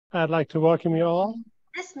I'd like to welcome you all.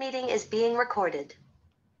 This meeting is being recorded.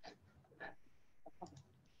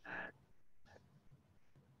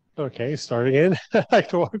 Okay, starting in. I'd like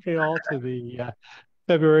to welcome you all to the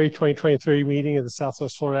February 2023 meeting of the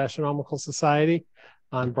Southwest Florida Astronomical Society.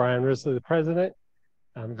 I'm Brian Risley, the president.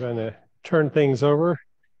 I'm going to turn things over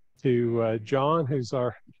to John, who's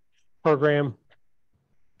our program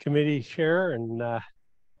committee chair and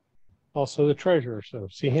also the treasurer. So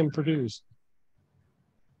see him produce.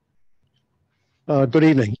 Good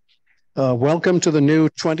evening. Welcome to the new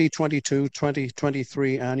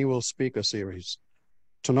 2022-2023 annual speaker series.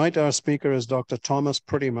 Tonight, our speaker is Dr. Thomas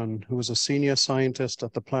Prettyman, who is a senior scientist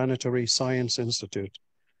at the Planetary Science Institute.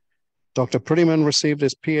 Dr. Prettyman received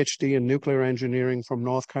his PhD in nuclear engineering from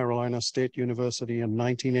North Carolina State University in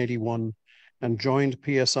 1981 and joined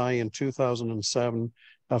PSI in 2007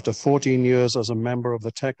 after 14 years as a member of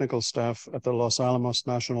the technical staff at the Los Alamos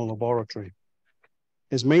National Laboratory.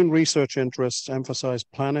 His main research interests emphasize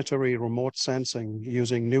planetary remote sensing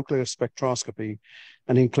using nuclear spectroscopy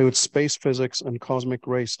and include space physics and cosmic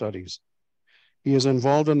ray studies. He is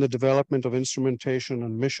involved in the development of instrumentation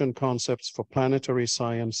and mission concepts for planetary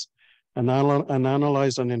science and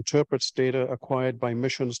analyzes and interprets data acquired by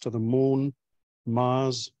missions to the Moon,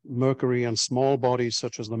 Mars, Mercury, and small bodies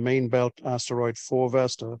such as the main belt asteroid 4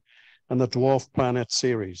 Vesta and the dwarf planet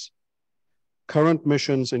Ceres. Current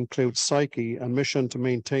missions include Psyche, a mission to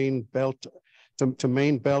main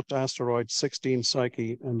belt asteroid 16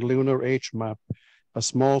 Psyche, and Lunar HMAP, a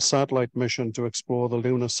small satellite mission to explore the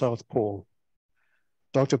lunar South Pole.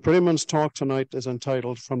 Dr. Prettyman's talk tonight is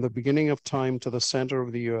entitled From the Beginning of Time to the Center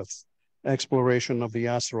of the Earth, Exploration of the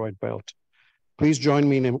Asteroid Belt. Please join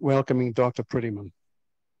me in welcoming Dr. Prettyman.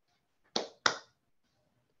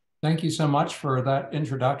 Thank you so much for that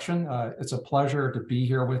introduction. It's a pleasure to be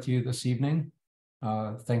here with you this evening.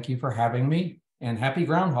 Thank you for having me, and happy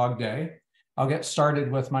Groundhog Day. I'll get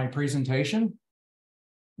started with my presentation,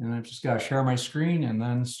 and I've just got to share my screen and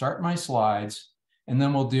then start my slides, and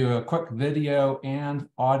then we'll do a quick video and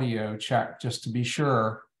audio check just to be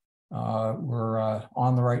sure we're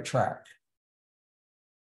on the right track.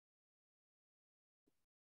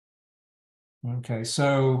 Okay,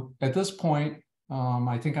 so at this point,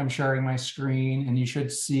 I think I'm sharing my screen, and you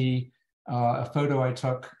should see a photo I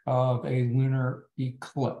took of a lunar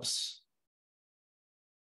eclipse.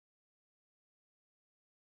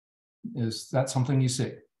 Is that something you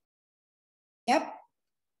see? Yep.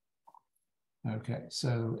 Okay,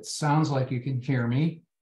 so it sounds like you can hear me.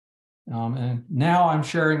 And now I'm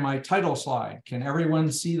sharing my title slide. Can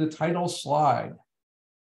everyone see the title slide?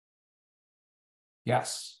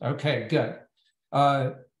 Yes, okay, good.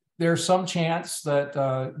 There's some chance that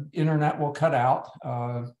internet will cut out,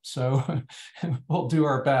 so we'll do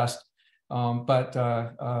our best. But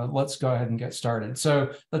let's go ahead and get started.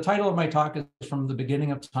 So the title of my talk is From the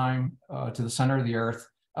Beginning of Time to the Center of the Earth.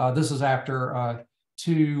 This is after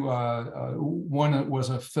one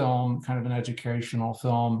was a film, kind of an educational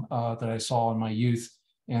film that I saw in my youth,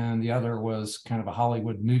 and the other was kind of a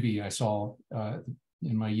Hollywood movie I saw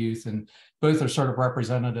in my youth, and both are sort of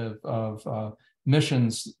representative of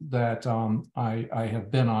missions that I have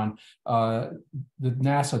been on. The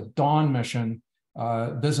NASA Dawn mission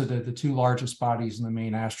visited the two largest bodies in the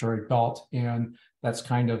main asteroid belt, and that's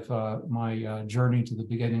kind of my journey to the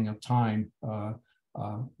beginning of time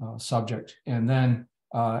subject. And then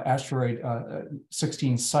asteroid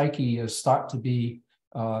 16 Psyche is thought to be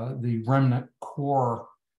the remnant core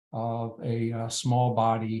of a small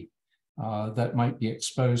body that might be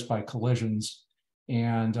exposed by collisions,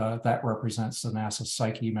 and that represents the NASA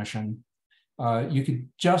Psyche mission. You could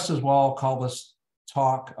just as well call this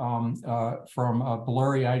talk from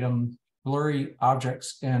blurry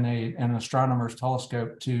objects in an astronomer's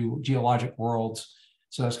telescope to geologic worlds.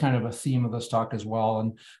 So that's kind of a theme of this talk as well.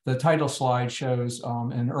 And the title slide shows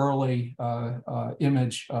an early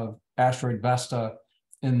image of asteroid Vesta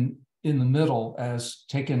in the middle as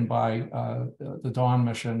taken by the Dawn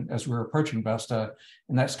mission as we were approaching Vesta,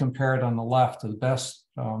 and that's compared on the left to the best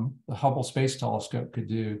the Hubble Space Telescope could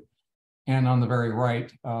do, and on the very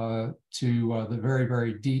right to the very,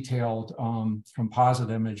 very detailed composite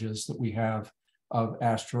images that we have of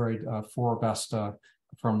asteroid 4 Vesta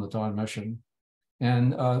from the Dawn mission.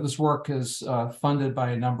 And this work is funded by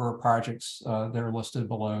a number of projects that are listed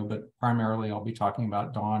below, but primarily I'll be talking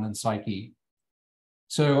about Dawn and Psyche.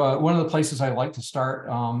 So one of the places I like to start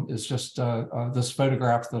is just this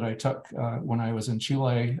photograph that I took when I was in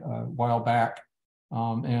Chile a while back.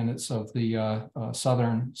 And it's of the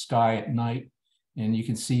southern sky at night. And you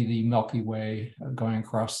can see the Milky Way going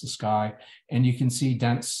across the sky. And you can see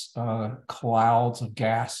dense clouds of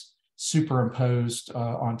gas superimposed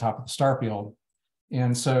on top of the star field.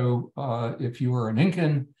 And so if you were an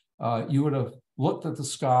Incan, you would have looked at the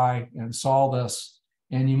sky and saw this,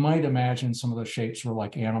 and you might imagine some of the shapes were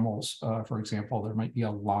like animals. For example, there might be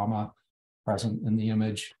a llama present in the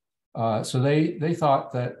image. So they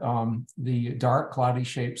thought that the dark cloudy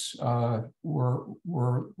shapes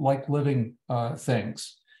were like living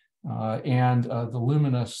things, and the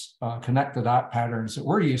luminous connected dot patterns that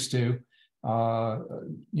we're used to,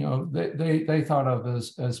 they thought of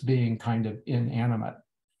as being kind of inanimate.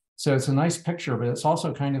 So it's a nice picture, but it's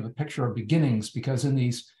also kind of a picture of beginnings, because in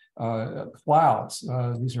these clouds,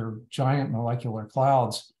 these are giant molecular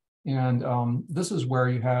clouds, and this is where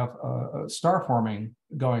you have star forming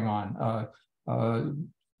going on,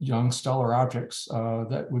 young stellar objects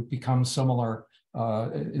that would become similar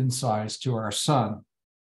in size to our sun.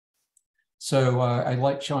 So I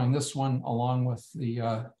like showing this one along with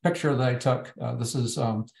the picture that I took. This is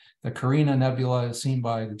the Carina Nebula, as seen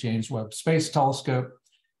by the James Webb Space Telescope,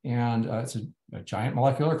 and it's a giant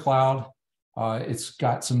molecular cloud. It's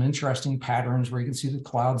got some interesting patterns where you can see the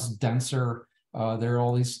cloud's denser. There are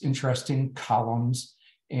all these interesting columns,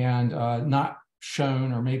 and not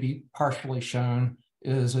shown, or maybe partially shown,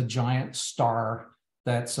 is a giant star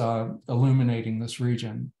that's illuminating this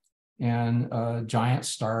region. And giant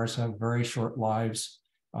stars have very short lives,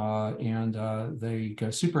 and they go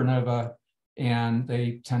supernova, and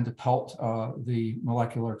they tend to pelt the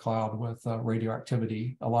molecular cloud with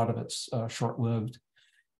radioactivity. A lot of it's short-lived.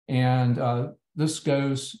 And this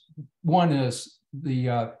goes, one is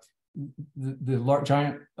the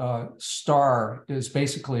giant star is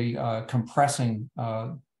basically compressing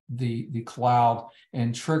the cloud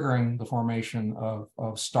and triggering the formation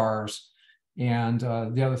of stars. And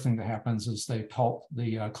the other thing that happens is they pelt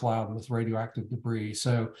the cloud with radioactive debris.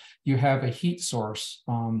 So you have a heat source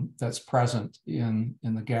that's present in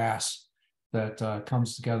the gas that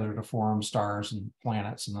comes together to form stars and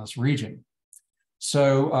planets in this region.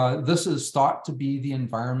 So this is thought to be the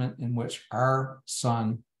environment in which our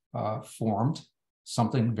sun formed,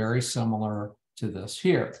 something very similar to this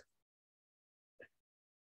here.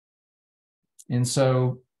 And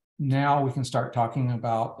so now we can start talking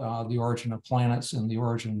about the origin of planets and the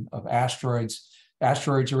origin of asteroids.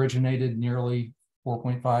 Asteroids originated nearly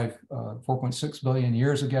 4.6 billion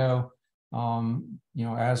years ago,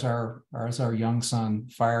 as our young sun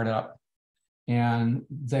fired up. And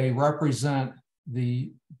they represent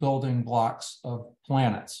the building blocks of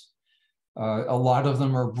planets. A lot of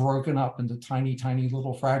them are broken up into tiny, tiny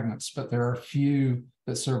little fragments, but there are a few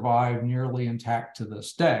that survive nearly intact to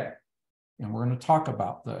this day. And we're going to talk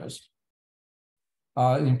about those.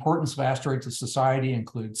 The importance of asteroids to society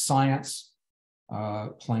includes science,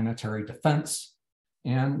 planetary defense,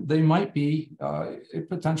 and they might be a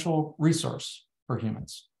potential resource for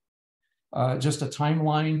humans. Just a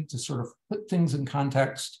timeline to sort of put things in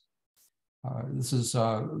context. This is,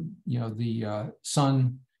 the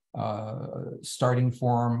sun starting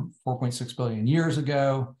form 4.6 billion years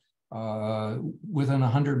ago. Within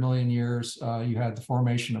 100 million years, you had the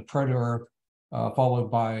formation of proto-Earth, followed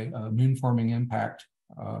by moon-forming impact.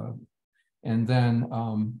 And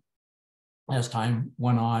then as time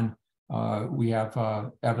went on, we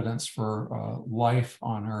have evidence for life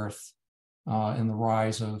on Earth and the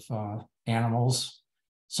rise of animals,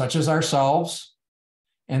 such as ourselves.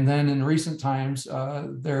 And then in recent times,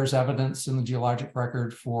 there's evidence in the geologic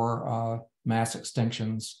record for mass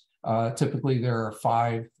extinctions. Typically, there are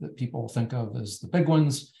 5 that people think of as the big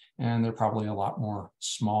ones, and there are probably a lot more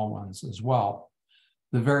small ones as well.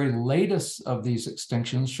 The very latest of these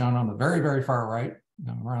extinctions, shown on the very, very far right,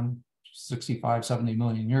 around 65, 70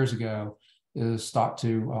 million years ago, is thought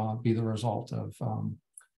to be the result of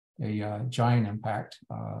a giant impact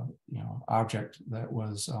object that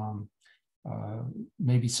was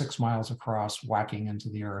maybe 6 miles across, whacking into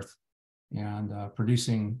the Earth and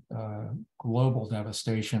producing global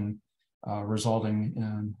devastation, resulting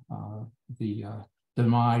in the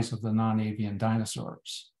demise of the non-avian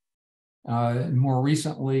dinosaurs. More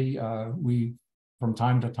recently, we, from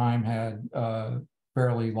time to time, had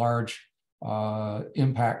fairly large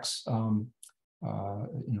impacts in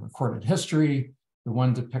recorded history. The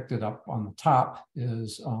one depicted up on the top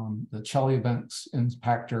is the Chelyabinsk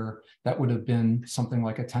impactor. That would have been something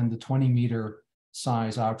like a 10 to 20 meter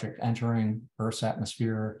size object entering Earth's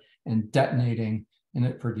atmosphere and detonating, and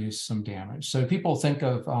it produced some damage. So people think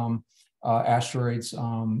of asteroids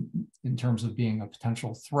in terms of being a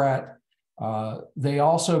potential threat. They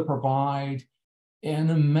also provide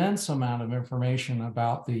an immense amount of information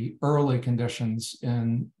about the early conditions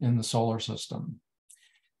in the solar system.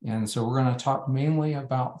 And so we're going to talk mainly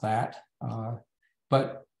about that.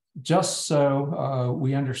 But just so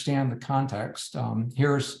we understand the context,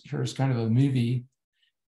 here's kind of a movie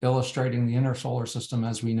illustrating the inner solar system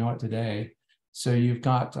as we know it today. So you've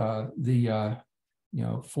got the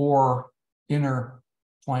 4 inner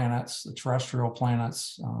planets, the terrestrial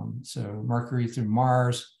planets, so Mercury through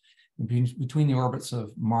Mars. Between the orbits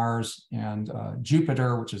of Mars and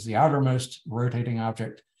Jupiter, which is the outermost rotating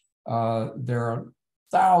object, there are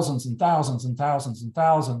thousands and thousands and thousands and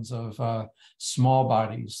thousands of small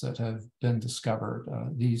bodies that have been discovered.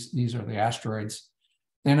 These are the asteroids.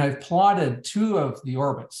 And I've plotted 2 of the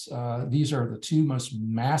orbits. These are the 2 most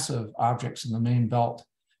massive objects in the main belt.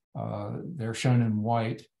 They're shown in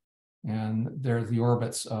white, and they're the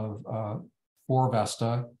orbits of 4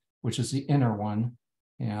 Vesta, which is the inner one,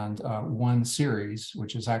 and 1 Ceres,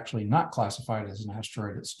 which is actually not classified as an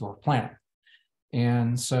asteroid, it's a dwarf planet.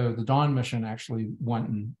 And so the Dawn mission actually went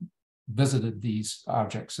and visited these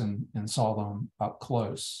objects and saw them up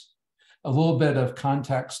close. A little bit of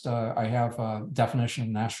context, I have a definition of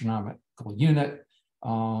an astronomical unit.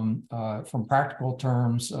 From practical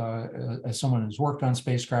terms, as someone who's worked on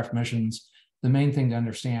spacecraft missions, the main thing to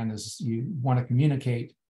understand is you want to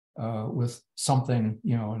communicate with something,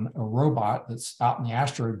 a robot that's out in the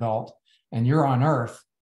asteroid belt, and you're on Earth.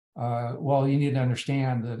 Well, you need to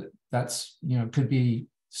understand that that's, could be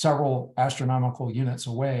several astronomical units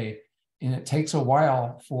away, and it takes a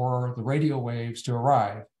while for the radio waves to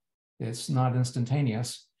arrive. It's not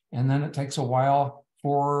instantaneous. And then it takes a while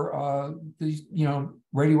for the,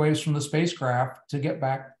 radio waves from the spacecraft to get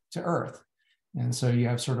back to Earth. And so you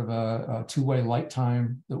have sort of a 2-way light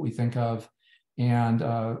time that we think of. And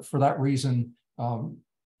for that reason,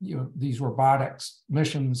 these robotics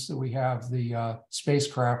missions that we have, the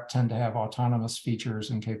spacecraft tend to have autonomous features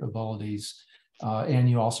and capabilities. And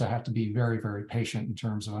you also have to be very, very patient in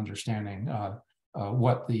terms of understanding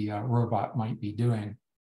what the robot might be doing.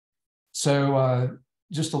 So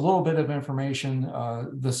just a little bit of information,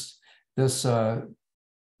 this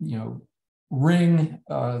ring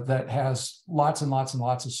that has lots and lots and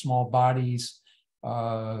lots of small bodies.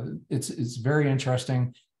 It's very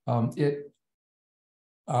interesting. It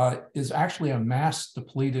is actually a mass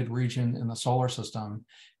depleted region in the solar system,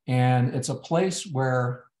 and it's a place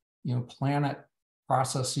where planet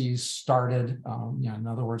processes started. In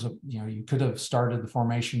other words, you could have started the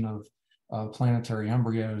formation of planetary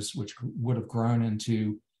embryos, which would have grown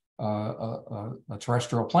into a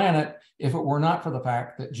terrestrial planet if it were not for the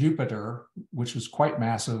fact that Jupiter, which was quite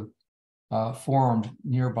massive, formed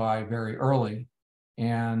nearby very early.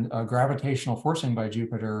 And gravitational forcing by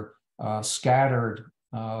Jupiter scattered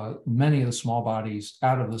many of the small bodies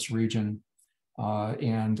out of this region,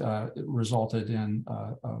 and it resulted in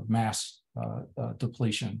mass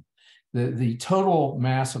depletion. The total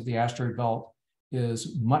mass of the asteroid belt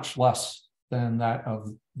is much less than that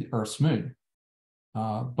of the Earth's moon.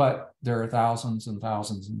 But there are thousands and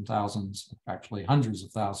thousands and thousands, actually hundreds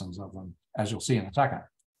of thousands of them, as you'll see in a second.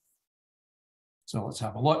 So let's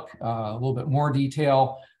have a look, a little bit more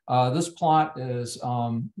detail. This plot is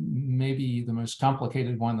maybe the most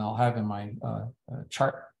complicated one that I'll have in my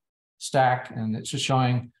chart stack, and it's just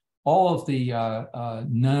showing all of the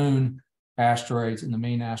known asteroids in the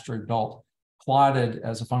main asteroid belt plotted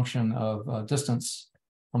as a function of distance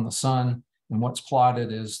from the sun. And what's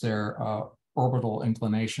plotted is their orbital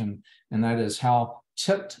inclination, and that is how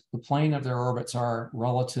tipped the plane of their orbits are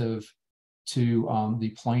relative to the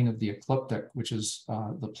plane of the ecliptic, which is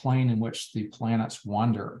the plane in which the planets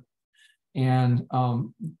wander. And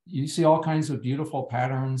you see all kinds of beautiful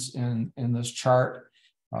patterns in this chart.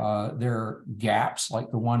 There are gaps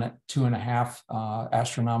like the one at 2.5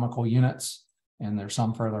 astronomical units, and there's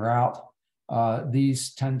some further out.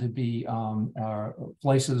 These tend to be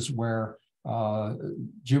places where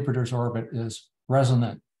Jupiter's orbit is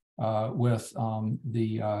resonant with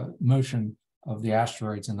the motion of the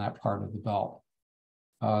asteroids in that part of the belt.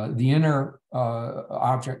 The inner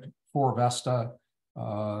object 4 Vesta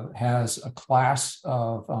has a class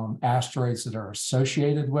of asteroids that are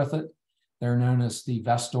associated with it. They're known as the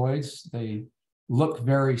Vestoids. They look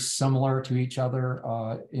very similar to each other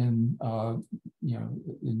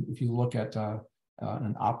if you look at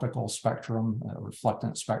an optical spectrum, a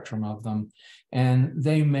reflectance spectrum of them. And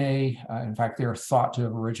they may, in fact, they're thought to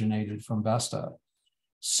have originated from Vesta.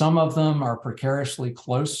 Some of them are precariously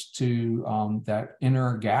close to that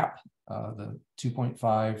inner gap, the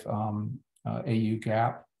 2.5 AU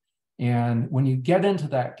gap. And when you get into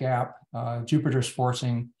that gap, Jupiter's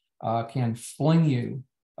forcing can fling you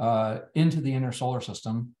into the inner solar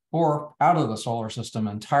system or out of the solar system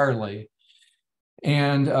entirely.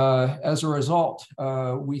 And as a result,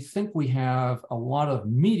 we think we have a lot of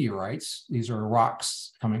meteorites. These are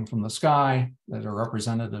rocks coming from the sky that are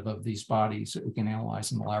representative of these bodies that we can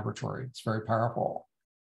analyze in the laboratory. It's very powerful.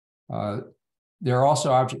 There are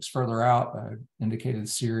also objects further out, indicated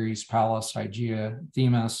Ceres, Pallas, Hygeia,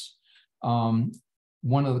 Themis.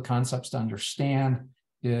 One of the concepts to understand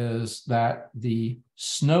is that the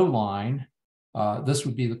snow line, this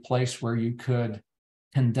would be the place where you could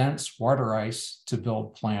condense water ice to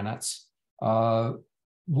build planets,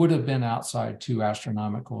 would have been outside 2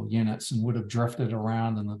 astronomical units and would have drifted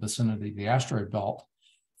around in the vicinity of the asteroid belt.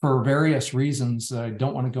 For various reasons that I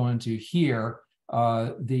don't want to go into here,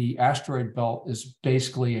 the asteroid belt is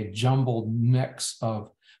basically a jumbled mix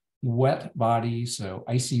of wet bodies, so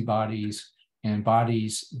icy bodies, and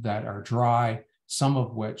bodies that are dry, some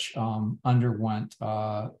of which underwent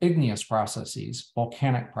igneous processes,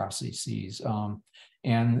 volcanic processes.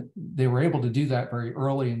 And they were able to do that very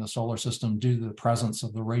early in the solar system due to the presence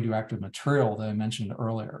of the radioactive material that I mentioned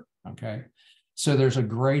earlier, okay? So there's a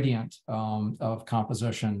gradient of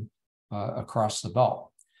composition across the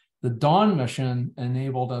belt. The Dawn mission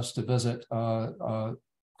enabled us to visit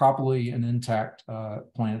probably an intact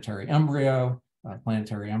planetary embryo.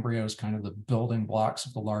 Planetary embryo is kind of the building blocks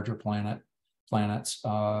of the larger planets,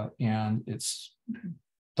 and it's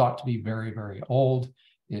thought to be very, very old.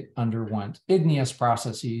 It underwent igneous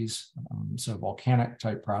processes, so volcanic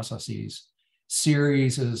type processes.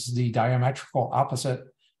 Ceres is the diametrical opposite.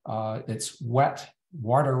 It's wet,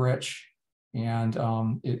 water rich, and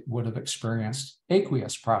it would have experienced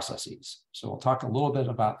aqueous processes. So we'll talk a little bit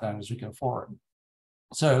about that as we go forward.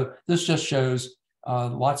 So this just shows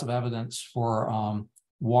lots of evidence for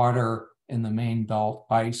water in the main belt,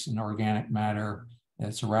 ice and organic matter.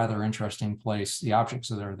 It's a rather interesting place. The objects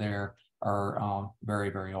that are there are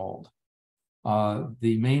very, very old.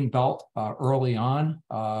 The main belt early on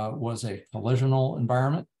was a collisional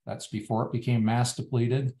environment. That's before it became mass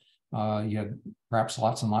depleted. You had perhaps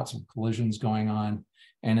lots and lots of collisions going on.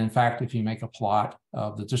 And in fact, if you make a plot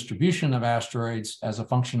of the distribution of asteroids as a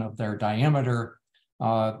function of their diameter,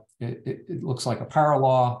 it looks like a power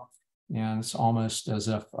law. And it's almost as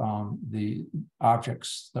if the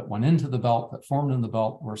objects that went into the belt, that formed in the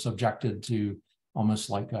belt, were subjected to almost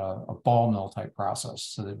like a ball mill type process.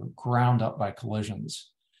 So they were ground up by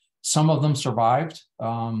collisions. Some of them survived.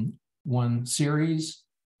 One Ceres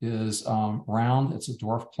is round. It's a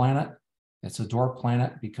dwarf planet. It's a dwarf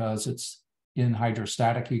planet because it's in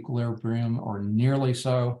hydrostatic equilibrium or nearly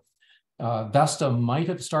so. Vesta might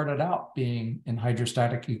have started out being in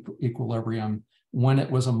hydrostatic equilibrium when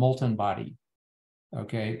it was a molten body,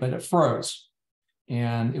 okay? But it froze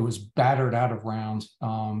and it was battered out of round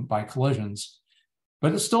by collisions,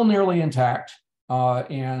 but it's still nearly intact.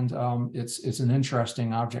 It's an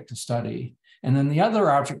interesting object to study. And then the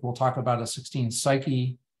other object we'll talk about is 16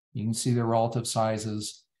 Psyche. You can see the relative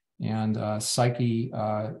sizes, and Psyche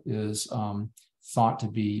is thought to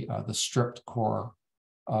be the stripped core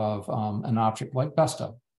of an object like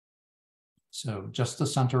Vesta. So just the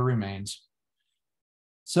center remains.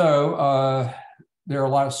 So there are a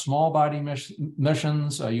lot of small body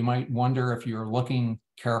missions. You might wonder, if you're looking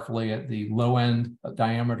carefully at the low end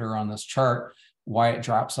diameter on this chart, why it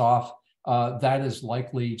drops off. That is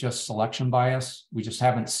likely just selection bias. We just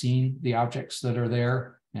haven't seen the objects that are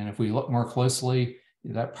there. And if we look more closely,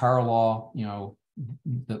 that power law,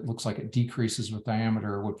 that looks like it decreases with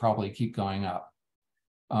diameter, would probably keep going up.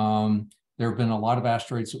 There have been a lot of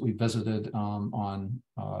asteroids that we visited on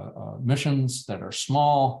missions that are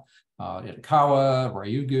small, Itokawa,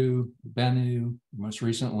 Ryugu, Bennu, most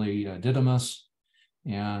recently Didymus,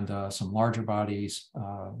 and some larger bodies,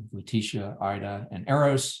 Lutetia, Ida, and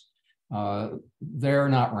Eros. They're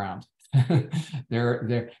not round.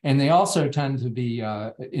 And they also tend to be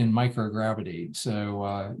in microgravity.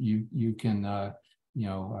 So you can,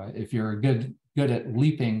 if you're good at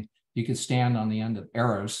leaping, you could stand on the end of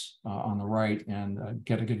Eros on the right and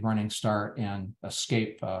get a good running start and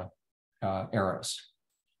escape Eros.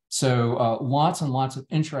 So lots and lots of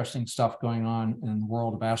interesting stuff going on in the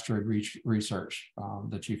world of asteroid research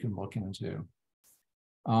that you can look into.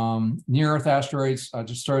 Near-Earth asteroids, I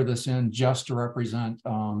just started this in just to represent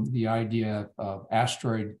the idea of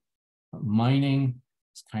asteroid mining.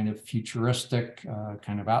 It's kind of futuristic,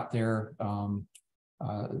 kind of out there.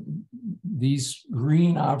 These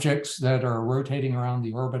green objects that are rotating around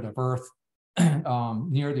the orbit of Earth,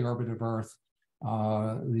 near the orbit of Earth,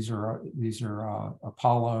 these are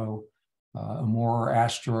Apollo, Amor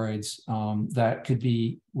asteroids that could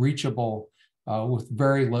be reachable with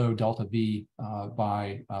very low delta V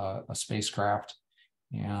by a spacecraft.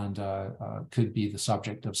 and could be the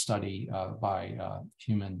subject of study by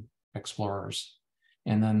human explorers.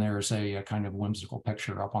 And then there's a kind of whimsical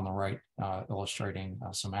picture up on the right illustrating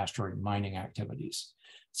some asteroid mining activities.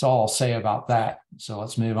 That's all I'll say about that. So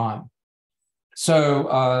let's move on. So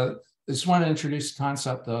I just want to introduce the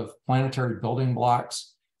concept of planetary building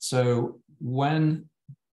blocks. So when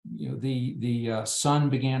the sun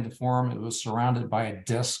began to form, it was surrounded by a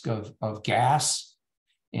disk of gas,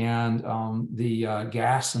 and the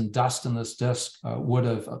gas and dust in this disk would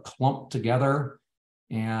have clumped together,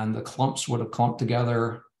 and the clumps would have clumped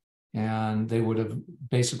together, and they would have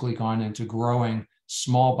basically gone into growing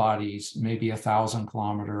small bodies, maybe 1,000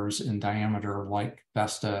 kilometers in diameter, like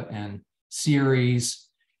Vesta and Ceres.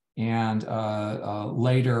 And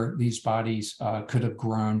later, these bodies could have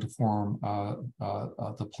grown to form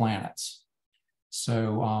the planets.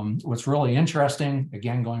 So what's really interesting,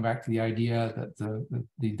 again, going back to the idea that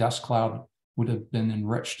the dust cloud would have been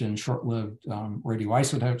enriched in short-lived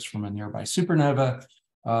radioisotopes from a nearby supernova.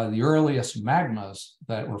 The earliest magmas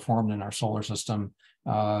that were formed in our solar system,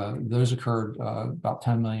 those occurred about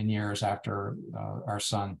 10 million years after our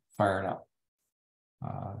sun fired up.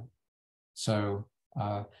 So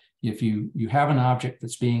if you have an object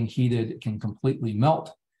that's being heated, it can completely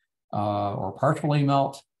melt or partially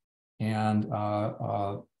melt, and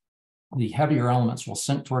the heavier elements will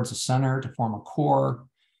sink towards the center to form a core.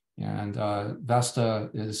 And Vesta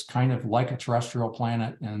is kind of like a terrestrial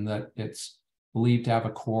planet in that it's believed to have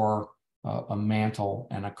a core, a mantle,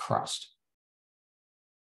 and a crust.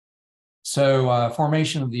 So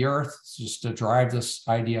formation of the Earth, just to drive this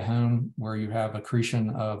idea home, where you have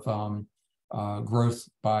accretion of growth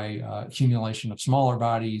by accumulation of smaller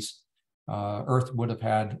bodies. Earth would have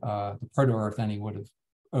had, the proto-Earth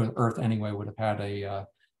anyway would have had a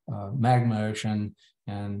magma ocean,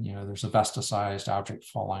 and there's a Vesta-sized object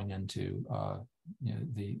falling into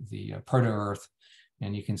the proto-Earth,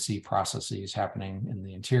 and you can see processes happening in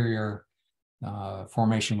the interior.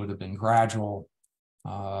 Formation would have been gradual,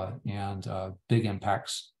 and big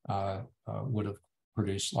impacts would have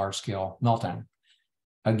produced large-scale melting.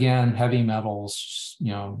 Again, heavy metals,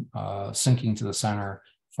 sinking to the center,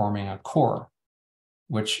 forming a core,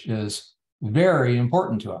 which is very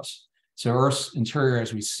important to us. So Earth's interior,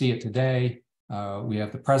 as we see it today, we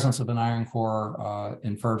have the presence of an iron core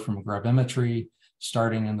inferred from gravimetry,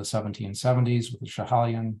 starting in the 1770s with the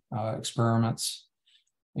Schehallien experiments.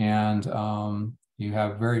 And you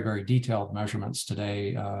have very, very detailed measurements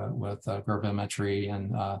today with gravimetry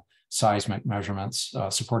and seismic measurements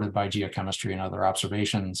supported by geochemistry and other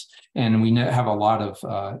observations. And we have a lot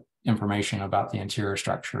of information about the interior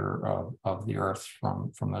structure of the Earth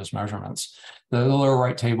from those measurements. The lower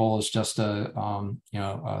right table is just the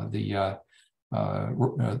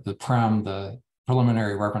PREM, the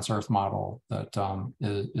preliminary reference Earth model, that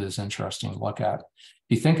is interesting to look at.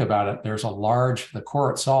 If you think about it, there's the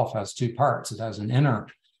core itself has two parts. It has an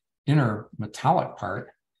inner metallic part,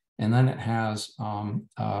 and then it has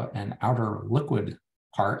an outer liquid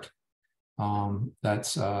part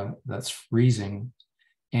that's freezing.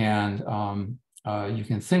 And you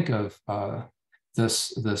can think of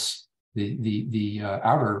the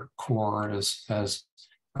outer core as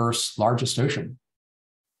Earth's largest ocean,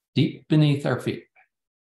 deep beneath our feet.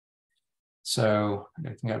 So I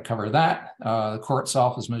think I've covered that. The core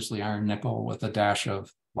itself is mostly iron nickel with a dash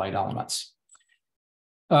of light elements.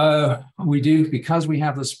 Because we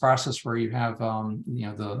have this process where you have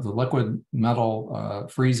the liquid metal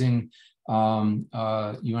freezing,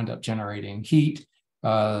 you end up generating heat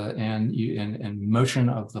and motion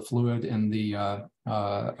of the fluid in the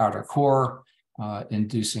outer core,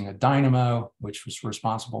 inducing a dynamo, which was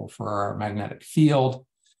responsible for our magnetic field.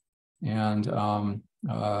 And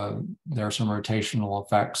there are some rotational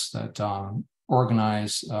effects that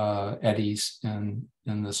organize eddies in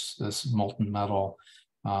this molten metal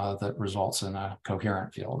that results in a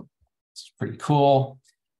coherent field. It's pretty cool.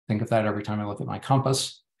 Think of that every time I look at my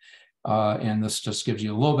compass. And this just gives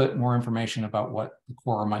you a little bit more information about what the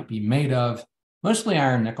core might be made of. Mostly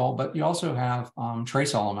iron nickel, but you also have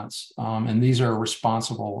trace elements. And these are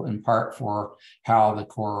responsible in part for how the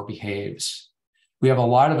core behaves. We have a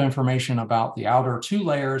lot of information about the outer two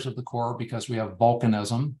layers of the core because we have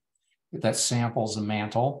volcanism that samples the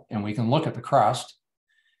mantle, and we can look at the crust.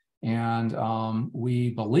 And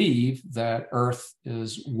we believe that Earth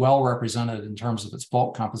is well represented in terms of its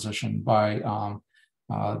bulk composition by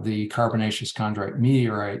the carbonaceous chondrite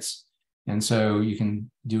meteorites. And so you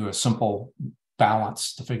can do a simple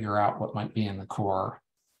balance to figure out what might be in the core.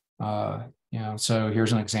 So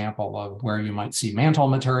here's an example of where you might see mantle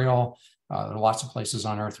material. There are lots of places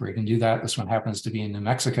on Earth where you can do that. This one happens to be in New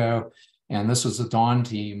Mexico. And this was the Dawn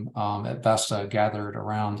team at Vesta gathered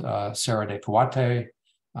around Serra de Coate,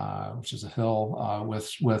 which is a hill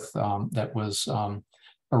that was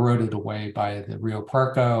eroded away by the Rio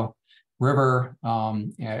Puerco River,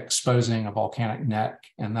 exposing a volcanic neck,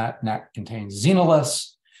 and that neck contains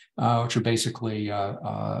xenoliths, which are basically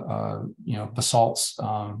basalts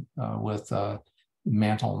with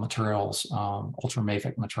mantle materials,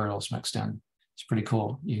 ultramafic materials mixed in. It's pretty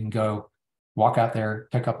cool. You can go walk out there,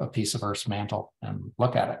 pick up a piece of Earth's mantle, and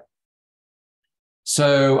look at it.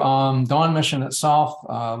 So Dawn mission itself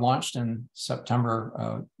launched in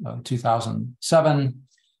September 2007,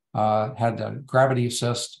 had a gravity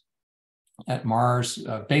assist at Mars,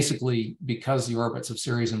 basically because the orbits of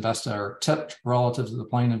Ceres and Vesta are tipped relative to the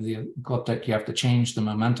plane of the ecliptic. You have to change the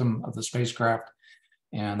momentum of the spacecraft,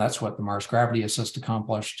 and that's what the Mars gravity assist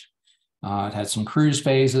accomplished. It had some cruise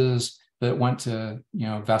phases, but it went to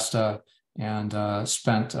Vesta and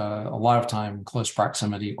spent a lot of time in close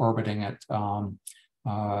proximity orbiting it. From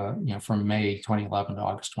May 2011 to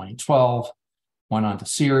August 2012, went on to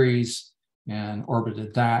Ceres and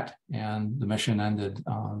orbited that, and the mission ended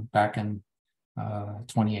back in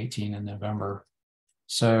 2018 in November.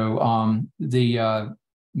 So the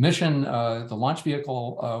mission, the launch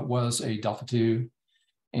vehicle was a Delta II,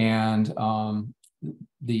 and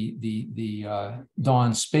the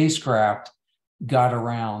Dawn spacecraft got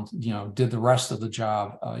around, did the rest of the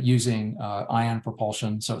job using ion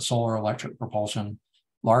propulsion, so solar electric propulsion,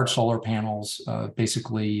 large solar panels,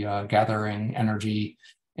 basically gathering energy,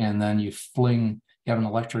 and then you have an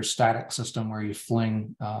electrostatic system where you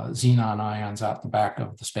fling xenon ions out the back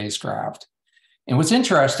of the spacecraft. And what's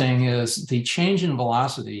interesting is the change in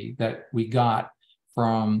velocity that we got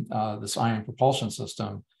from this ion propulsion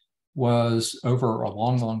system was over a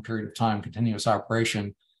long, long period of time, continuous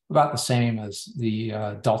operation, about the same as the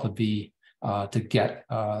Delta V to get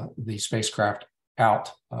the spacecraft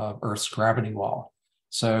out of Earth's gravity well.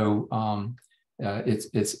 So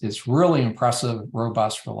it's really impressive,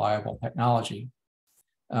 robust, reliable technology.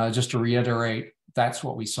 Just to reiterate, that's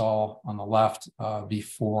what we saw on the left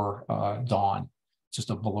before dawn, just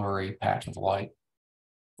a blurry patch of light.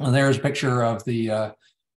 And there's a picture of the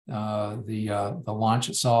launch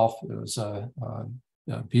itself. It was a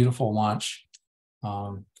beautiful launch.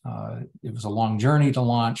 It was a long journey to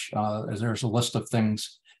launch. There's a list of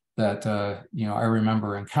things that I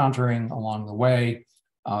remember encountering along the way.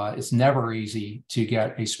 It's never easy to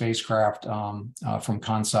get a spacecraft from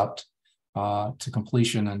concept to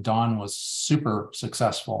completion, and Dawn was super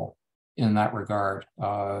successful in that regard.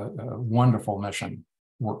 A wonderful mission,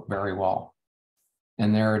 worked very well.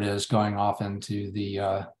 And there it is going off into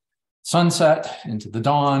the sunset, into the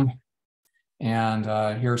dawn. And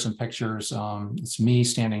here are some pictures. It's me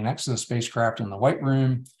standing next to the spacecraft in the White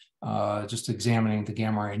Room, just examining the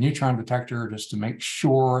gamma ray neutron detector just to make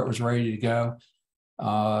sure it was ready to go.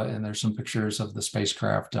 And there's some pictures of the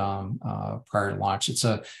spacecraft prior to launch. It's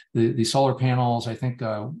the solar panels, I think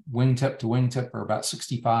wingtip to wingtip are about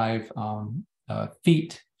 65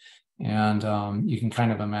 feet. And you can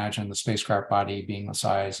kind of imagine the spacecraft body being the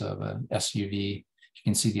size of an SUV. You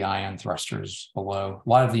can see the ion thrusters below. A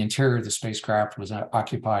lot of the interior of the spacecraft was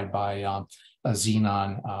occupied by a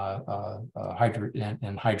xenon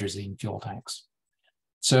and hydrazine fuel tanks.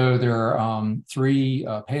 So there are 3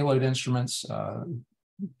 payload instruments,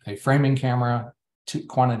 a framing camera,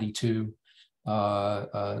 quantity 2,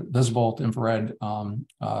 visible infrared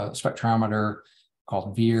spectrometer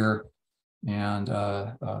called VIR, and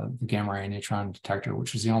the gamma ray neutron detector,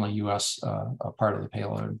 which is the only US part of the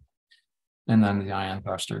payload, and then the ion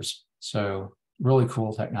thrusters. So really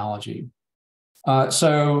cool technology.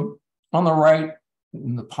 So on the right,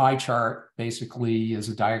 in the pie chart, basically is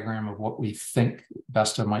a diagram of what we think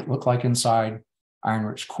Vesta might look like inside: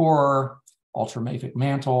 iron-rich core, ultramafic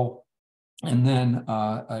mantle, and then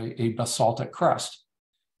a basaltic crust.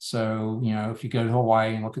 So, if you go to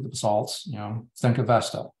Hawaii and look at the basalts, think of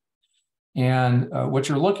Vesta. And what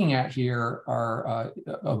you're looking at here are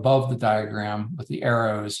above the diagram with the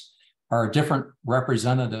arrows are different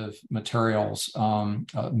representative materials,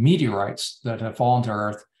 meteorites that have fallen to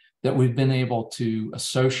Earth that we've been able to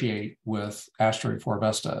associate with asteroid 4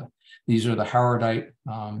 Vesta. These are the howardite,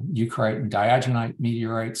 eucrite, and diagenite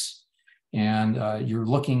meteorites. And you're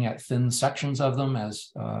looking at thin sections of them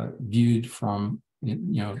as viewed from,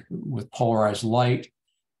 with polarized light.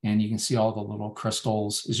 And you can see all the little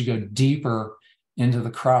crystals. As you go deeper into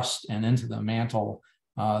the crust and into the mantle,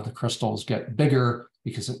 the crystals get bigger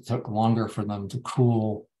because it took longer for them to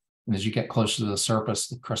cool. And as you get closer to the surface,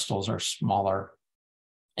 the crystals are smaller.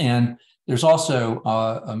 And there's also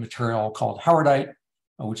a material called howardite,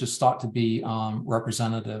 which is thought to be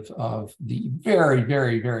representative of the very,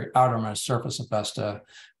 very, very outermost surface of Vesta.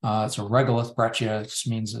 It's a regolith breccia. This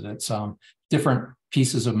means that it's different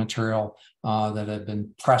pieces of material that have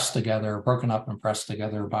been pressed together, broken up and pressed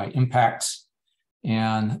together by impacts.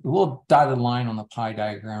 And the little dotted line on the pie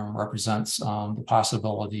diagram represents the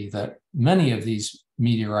possibility that many of these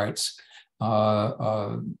meteorites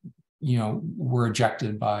were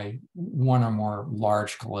ejected by one or more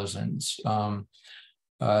large collisions.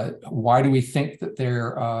 Why do we think that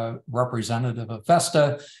they're representative of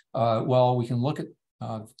Vesta? Well, we can look at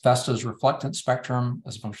Vesta's reflectance spectrum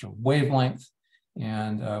as a function of wavelength,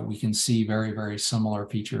 and we can see very, very similar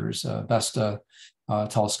features. Vesta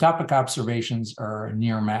telescopic observations are a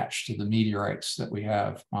near match to the meteorites that we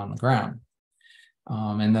have on the ground.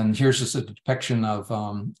 And then here's just a depiction of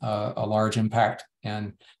a large impact.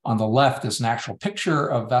 And on the left is an actual picture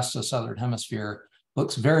of Vesta's southern hemisphere.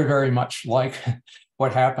 Looks very, very much like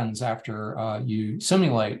what happens after you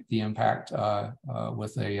simulate the impact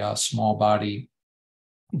with a small body.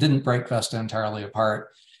 Didn't break Vesta entirely apart,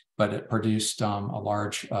 but it produced a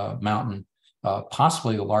large mountain,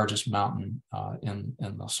 possibly the largest mountain in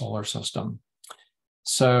the solar system.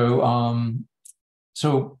 So,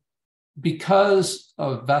 because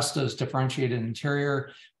of Vesta's differentiated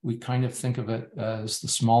interior, we kind of think of it as the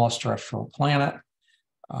smallest terrestrial planet.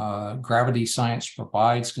 Gravity science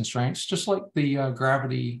provides constraints, just like the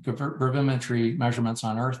gravity gravimetry measurements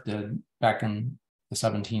on Earth did back in the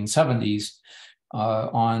 1770s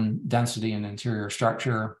on density and interior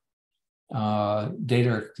structure. Data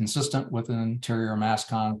are consistent with an interior mass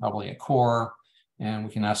con, probably a core, and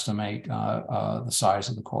we can estimate the size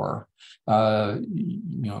of the core.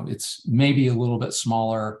 It's maybe a little bit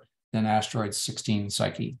smaller than asteroid 16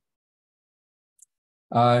 Psyche.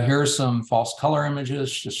 Here's some false color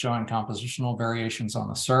images just showing compositional variations on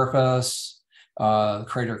the surface. The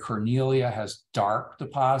crater Cornelia has dark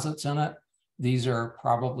deposits in it. These are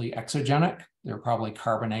probably exogenic. They're probably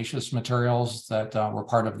carbonaceous materials that were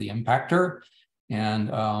part of the impactor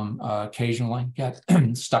and occasionally get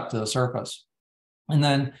stuck to the surface. And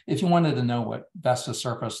then if you wanted to know what Vesta's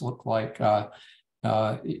surface looked like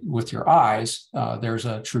with your eyes, there's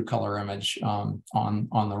a true color image on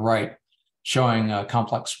the right showing a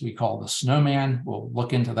complex we call the snowman. We'll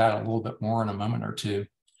look into that a little bit more in a moment or two.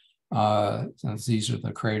 Since these are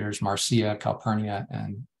the craters Marcia, Calpurnia,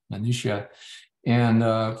 and Minutia. And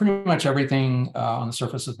pretty much everything on the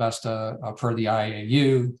surface of Vesta per the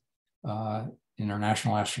IAU,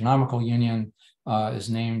 International Astronomical Union, is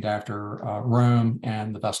named after Rome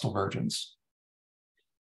and the Vestal Virgins.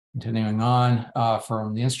 Continuing on,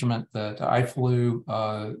 from the instrument that I flew,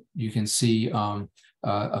 you can see a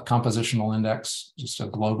compositional index, just a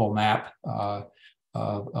global map of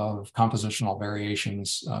compositional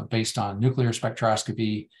variations based on nuclear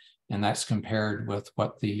spectroscopy, and that's compared with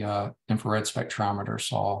what the infrared spectrometer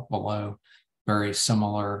saw below. Very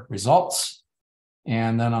similar results.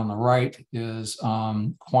 And then on the right is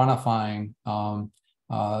quantifying the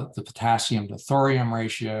potassium to thorium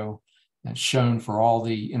ratio. That's shown for all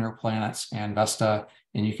the inner planets and Vesta.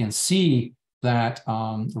 And you can see that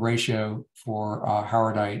the ratio for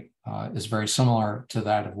Howardite is very similar to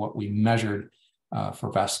that of what we measured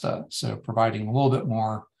for Vesta. So providing a little bit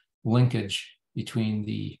more linkage between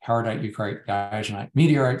the Howardite, Eucrate, Diagenite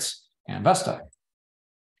meteorites and Vesta.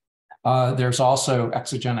 There's also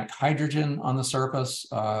exogenic hydrogen on the surface.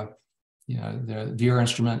 The VIIR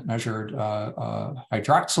instrument measured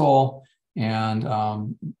hydroxyl, and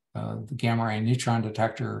the gamma ray neutron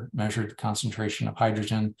detector measured the concentration of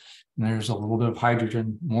hydrogen. And there's a little bit of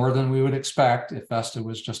hydrogen, more than we would expect if Vesta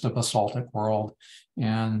was just a basaltic world.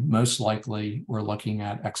 And most likely, we're looking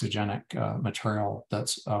at exogenic material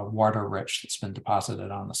that's water-rich that's been deposited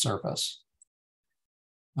on the surface.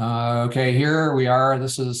 Okay, here we are.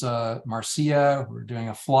 This is Marcia. We're doing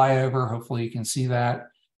a flyover. Hopefully you can see that.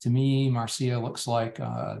 To me, Marcia looks like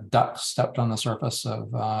a duck stepped on the surface of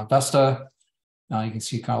Vesta. You can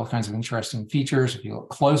see all kinds of interesting features. If you look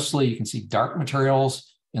closely, you can see dark materials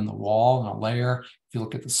in the wall and a layer. If you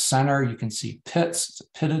look at the center, you can see pits. It's a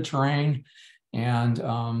pitted terrain. And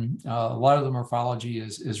a lot of the morphology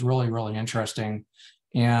is really, really interesting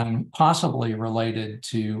and possibly related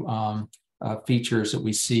to features that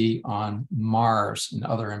we see on Mars and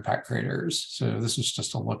other impact craters. So this is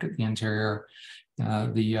just a look at the interior. I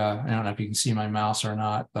don't know if you can see my mouse or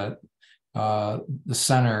not, but the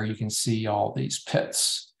center, you can see all these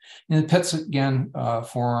pits. And the pits, again,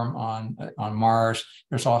 form on Mars.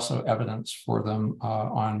 There's also evidence for them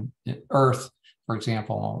on Earth. For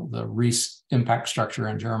example, the Reese impact structure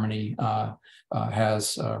in Germany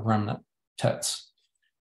has remnant pits.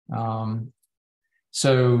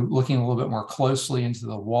 So looking a little bit more closely into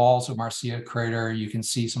the walls of Marcia crater, you can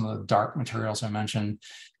see some of the dark materials I mentioned,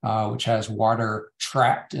 which has water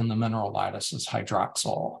trapped in the mineral lattice as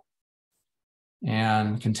hydroxyl.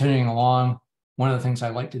 And continuing along, one of the things I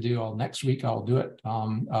like to do, next week I'll do it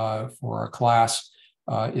for a class,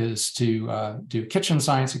 is to do kitchen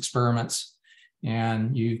science experiments.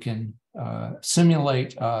 And you can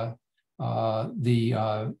simulate the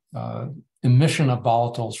emission of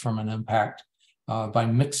volatiles from an impact by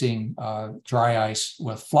mixing dry ice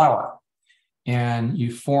with flour. And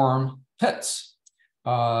you form pits.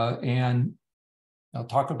 And I'll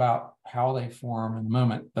talk about how they form in a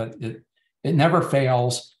moment, but it never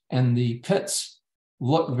fails. And the pits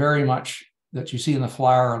look very much, that you see in the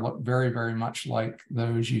flour, look very, very much like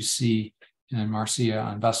those you see in Marcia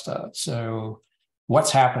and Vesta. So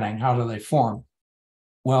what's happening? How do they form?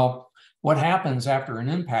 Well, what happens after an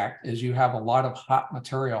impact is you have a lot of hot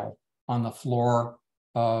material on the floor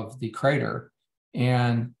of the crater,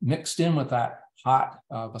 and mixed in with that hot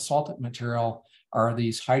basaltic material are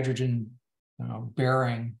these hydrogen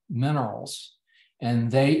bearing minerals,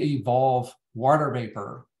 and they evolve water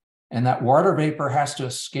vapor, and that water vapor has to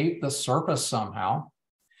escape the surface somehow,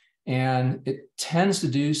 and it tends to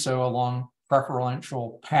do so along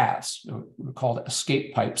preferential paths. We're called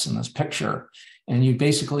escape pipes in this picture, and you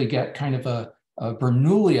basically get kind of a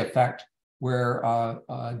Bernoulli effect where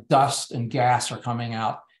dust and gas are coming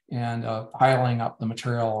out and piling up the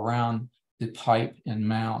material around the pipe in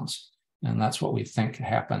mounds. And that's what we think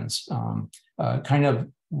happens. Kind of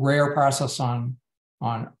rare process on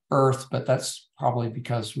Earth, but that's probably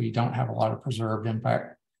because we don't have a lot of preserved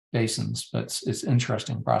impact basins, but it's an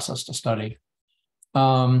interesting process to study.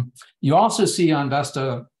 You also see on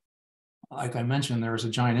Vesta, like I mentioned, there's a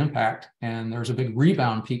giant impact and there's a big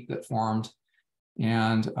rebound peak that formed.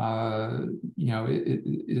 And,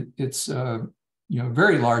 it's a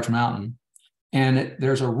very large mountain, and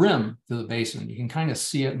there's a rim to the basin. You can kind of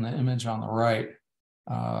see it in the image on the right.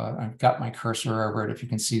 I've got my cursor over it, if you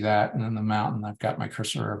can see that. And then the mountain, I've got my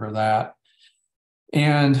cursor over that.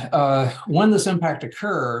 And when this impact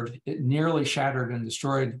occurred, it nearly shattered and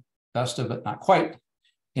destroyed Vesta, but not quite.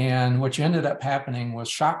 And what ended up happening was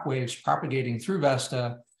shock waves propagating through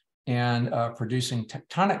Vesta and producing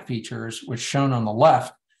tectonic features, which shown on the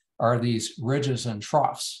left are these ridges and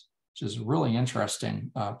troughs, which is a really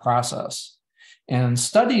interesting process. And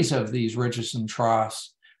studies of these ridges and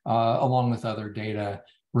troughs, along with other data,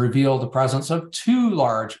 reveal the presence of two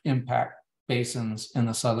large impact basins in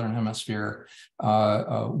the southern hemisphere,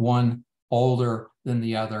 one older than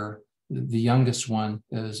the other. The youngest one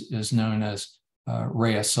is known as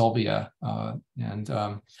Rhea Silvia.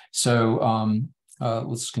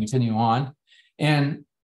 Let's continue on. And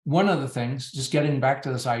one of the things, just getting back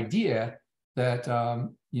to this idea that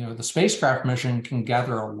the spacecraft mission can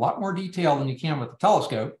gather a lot more detail than you can with the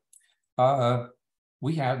telescope,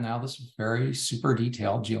 we have now this very super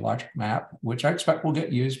detailed geologic map, which I expect will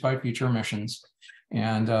get used by future missions.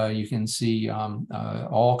 And you can see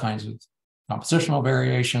all kinds of compositional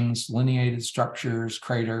variations, lineated structures,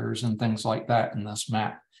 craters, and things like that in this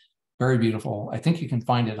map. Very beautiful. I think you can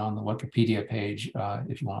find it on the Wikipedia page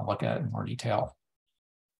if you want to look at it in more detail.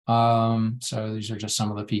 So these are just some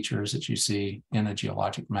of the features that you see in a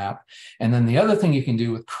geologic map. And then the other thing you can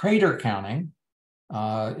do with crater counting,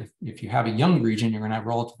 if you have a young region, you're going to have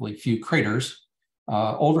relatively few craters.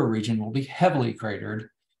 Older region will be heavily cratered,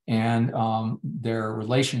 and there are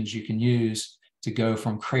relations you can use to go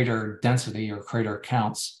from crater density or crater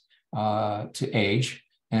counts to age.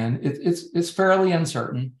 And it's fairly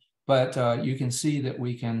uncertain, but you can see that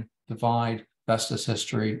we can divide Vesta's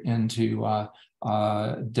history into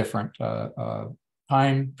different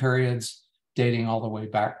time periods, dating all the way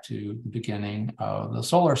back to the beginning of the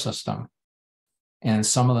solar system. And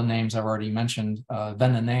some of the names I've already mentioned,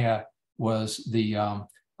 Venonea was the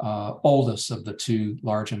oldest of the two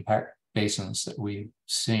large impact basins that we've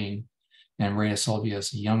seen. And Rhea Silvia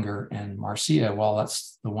is younger, and Marcia, well,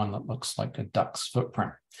 that's the one that looks like a duck's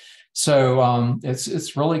footprint. So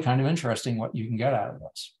it's really kind of interesting what you can get out of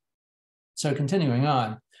this. So continuing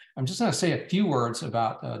on, I'm just going to say a few words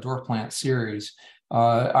about dwarf planet Ceres.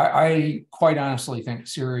 I quite honestly think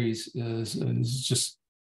Ceres is just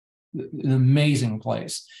an amazing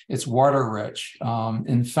place. It's water rich.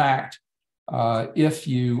 In fact, if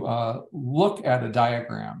you look at a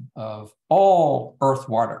diagram of all Earth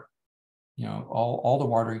water, all the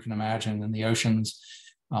water you can imagine in the oceans,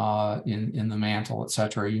 in the mantle, et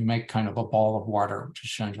cetera, you make kind of a ball of water, which is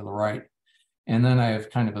shown to the right. And then I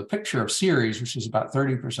have kind of a picture of Ceres, which is about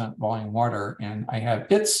 30% volume water, and I have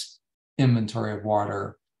its inventory of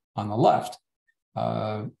water on the left,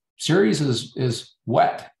 Ceres is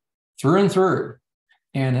wet through and through,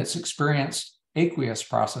 and it's experienced aqueous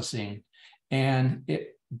processing, and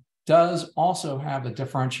it does also have a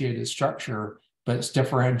differentiated structure, but it's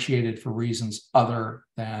differentiated for reasons other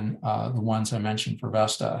than the ones I mentioned for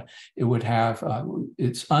Vesta. It would have,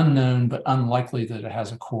 it's unknown, but unlikely that it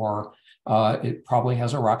has a core. It probably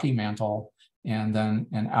has a rocky mantle and then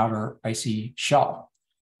an outer icy shell.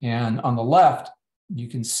 And on the left, you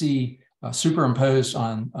can see superimposed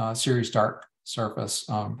on Ceres' dark surface,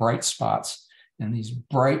 bright spots. And these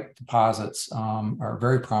bright deposits are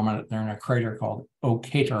very prominent. They're in a crater called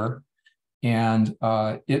Ocator. And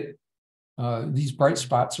these bright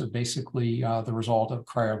spots are basically the result of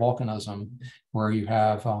cryovolcanism, where you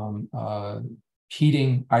have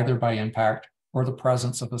heating either by impact or the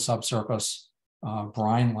presence of a subsurface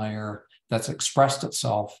brine layer that's expressed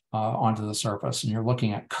itself onto the surface. And you're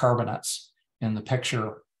looking at carbonates in the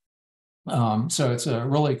picture. So it's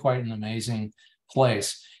really quite an amazing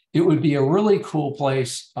place. It would be a really cool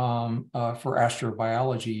place for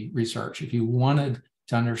astrobiology research if you wanted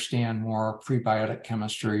to understand more prebiotic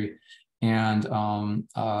chemistry and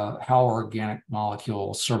how organic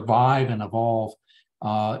molecules survive and evolve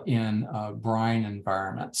in brine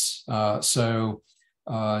environments. So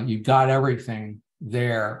you've got everything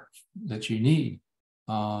there that you need,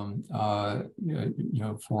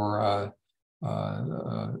 for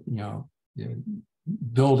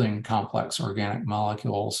building complex organic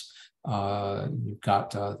molecules. You've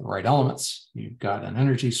got the right elements. You've got an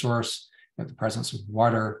energy source. You have the presence of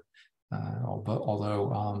water.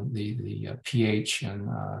 Although the pH and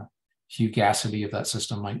fugacity of that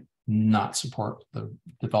system might not support the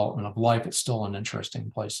development of life, it's still an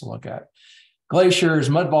interesting place to look at. Glaciers,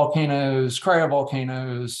 mud volcanoes,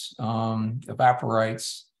 cryovolcanoes,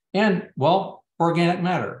 evaporites, and, well, organic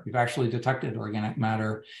matter. We've actually detected organic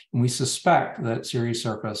matter, and we suspect that Ceres'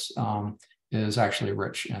 surface is actually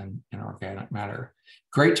rich in organic matter.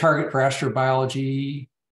 Great target for astrobiology,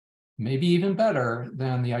 maybe even better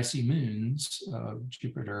than the icy moons of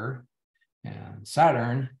Jupiter and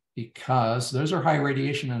Saturn, because those are high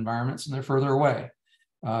radiation environments and they're further away.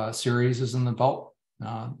 Ceres is in the belt,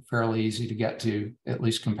 fairly easy to get to, at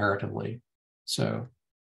least comparatively. So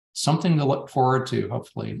something to look forward to,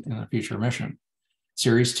 hopefully, in a future mission.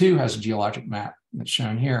 Ceres 2 has a geologic map that's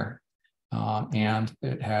shown here. And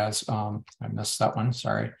it has, I missed that one,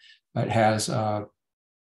 sorry. It has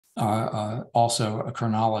also a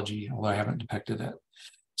chronology, although I haven't depicted it.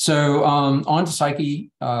 So on to Psyche.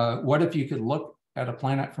 What if you could look at a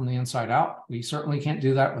planet from the inside out? We certainly can't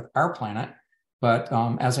do that with our planet. But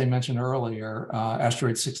as I mentioned earlier,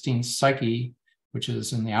 asteroid 16 Psyche, which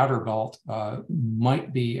is in the outer belt,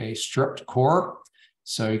 might be a stripped core.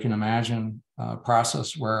 So you can imagine a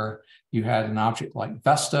process where you had an object like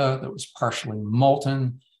Vesta that was partially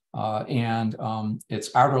molten, and its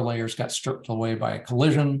outer layers got stripped away by a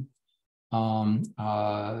collision, leaving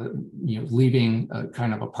a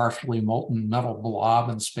kind of a partially molten metal blob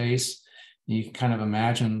in space. You can kind of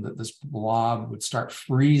imagine that this blob would start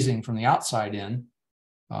freezing from the outside in,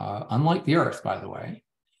 unlike the Earth, by the way.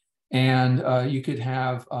 And you could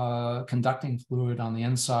have conducting fluid on the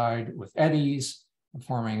inside with eddies,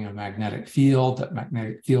 forming a magnetic field. That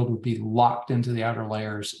magnetic field would be locked into the outer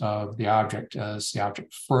layers of the object as the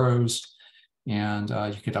object froze. And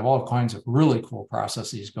you could have all kinds of really cool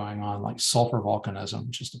processes going on, like sulfur volcanism,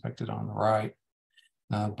 which is depicted on the right.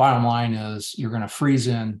 Bottom line is you're going to freeze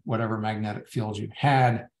in whatever magnetic field you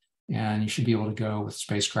had, and you should be able to go with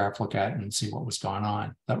spacecraft, look at it and see what was going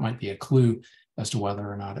on. That might be a clue as to whether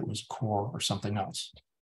or not it was a core or something else.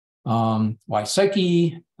 Why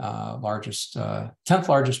Psyche, 10th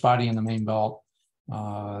largest body in the main belt,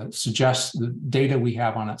 suggests the data we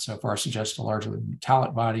have on it so far suggests a largely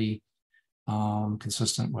metallic body,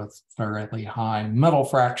 consistent with fairly high metal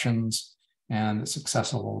fractions, and it's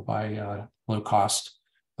accessible by low-cost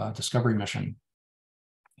discovery mission.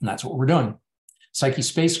 And that's what we're doing. Psyche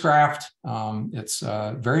spacecraft, it's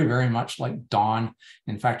very, very much like Dawn.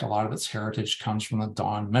 In fact, a lot of its heritage comes from the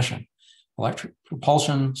Dawn mission. Electric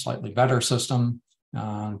propulsion, slightly better system,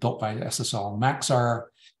 built by SSL Maxar.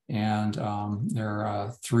 And there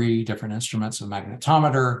are 3 different instruments: a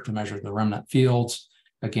magnetometer to measure the remnant fields,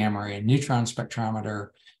 a gamma ray and neutron spectrometer,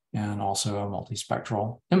 and also a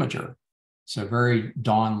multispectral imager. So very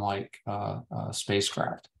Dawn-like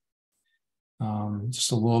spacecraft.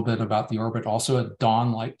 Just a little bit about the orbit, also a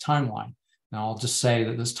Dawn-like timeline. Now, I'll just say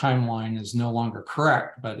that this timeline is no longer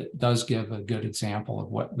correct, but it does give a good example of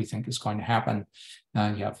what we think is going to happen.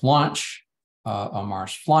 You have launch, a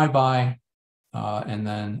Mars flyby, and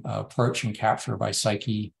then approach and capture by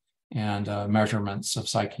Psyche, and measurements of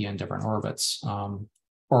Psyche in different orbits.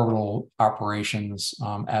 orbital operations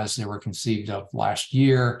as they were conceived of last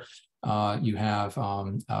year. You have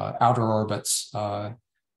outer orbits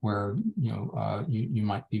where you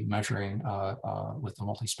might be measuring with the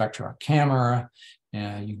multispectral camera,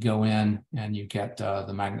 and you go in and you get the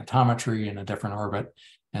magnetometry in a different orbit,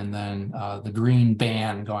 and then the green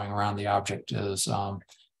band going around the object is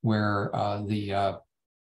where the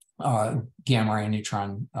gamma ray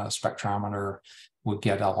neutron spectrometer would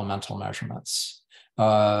get elemental measurements.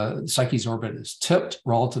 Psyche's orbit is tipped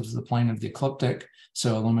relative to the plane of the ecliptic,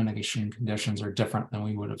 so illumination conditions are different than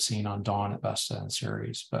we would have seen on Dawn at Vesta and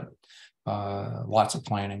Ceres, but lots of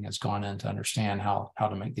planning has gone in to understand how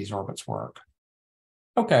to make these orbits work.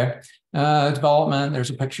 Okay, development, there's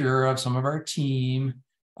a picture of some of our team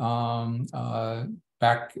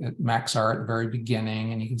back at Maxar at the very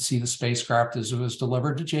beginning, and you can see the spacecraft as it was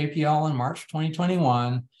delivered to JPL in March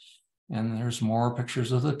 2021. And there's more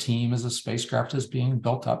pictures of the team as the spacecraft is being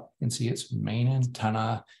built up. You can see its main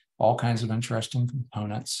antenna, all kinds of interesting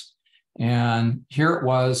components. And here it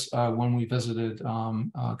was when we visited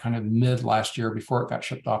kind of mid last year before it got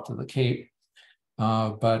shipped off to the Cape.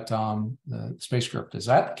 But the spacecraft is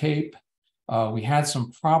at the Cape. We had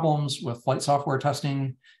some problems with flight software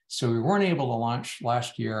testing, so we weren't able to launch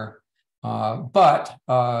last year, but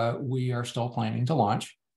we are still planning to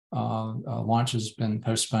launch. Launch has been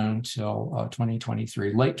postponed till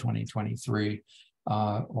 2023, late 2023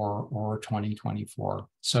 or 2024.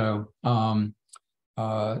 So,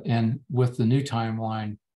 and with the new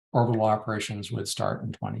timeline, orbital operations would start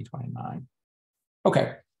in 2029.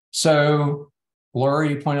 Okay, so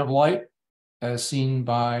blurry point of light as seen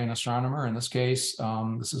by an astronomer. In this case,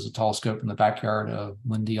 this is a telescope in the backyard of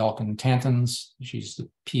Lindy Elkin-Tantons. She's the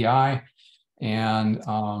PI. And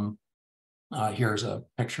here's a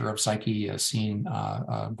picture of Psyche as seen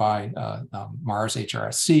by Mars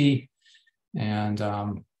HRSC.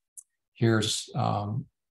 And here's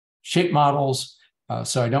shape models.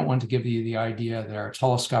 So I don't want to give you the idea that our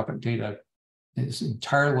telescopic data is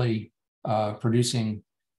entirely producing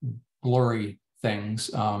blurry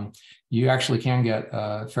things. You actually can get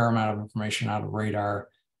a fair amount of information out of radar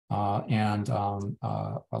and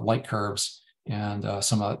light curves, and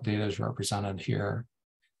some of that data is represented here.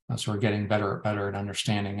 So we're getting better at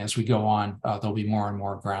understanding. As we go on, there'll be more and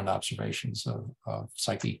more ground observations of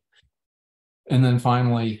Psyche. And then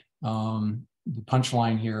finally, the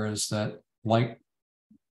punchline here is that like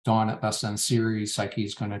Dawn at Vesta and Ceres, Psyche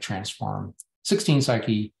is going to transform 16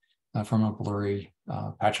 Psyche from a blurry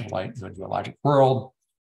patch of light into a geologic world.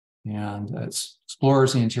 And it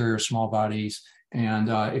explores the interior of small bodies, and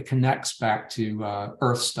it connects back to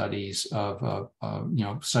Earth studies of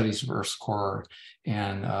studies of Earth's core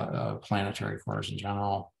and planetary cores in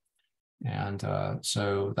general. And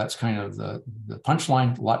so that's kind of the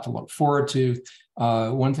punchline, a lot to look forward to.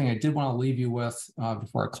 One thing I did want to leave you with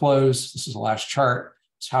before I close, this is the last chart,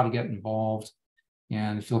 is how to get involved.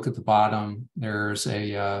 And if you look at the bottom, there's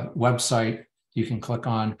a website you can click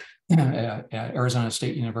on. Arizona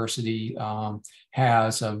State University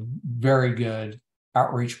has a very good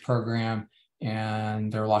outreach program,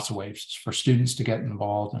 and there are lots of ways for students to get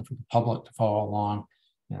involved and for the public to follow along.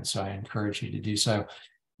 And so I encourage you to do so.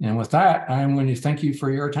 And with that, I'm going to thank you for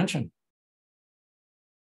your attention.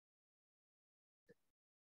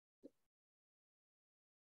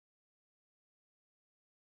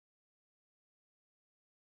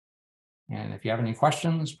 And if you have any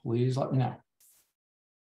questions, please let me know.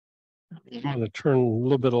 I'm going to turn a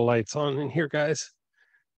little bit of lights on in here, guys.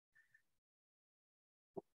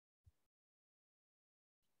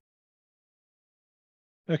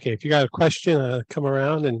 Okay, if you got a question, come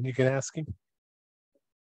around and you can ask him.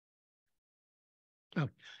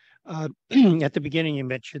 At the beginning, you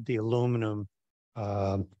mentioned the aluminum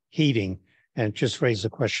heating, and it just raised a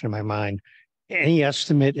question in my mind. Any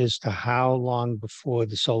estimate as to how long before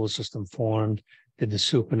the solar system formed did the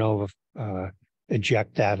supernova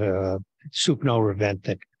eject that supernova event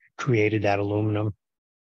that created that aluminum?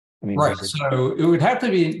 I mean, right. So it would have to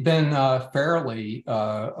be been fairly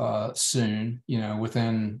soon,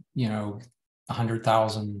 within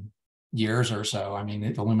 100,000 years or so. I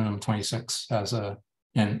mean, aluminum 26 has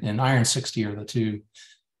and iron 60 are the two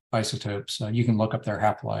isotopes. You can look up their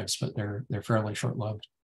half-lives, but they're fairly short-lived.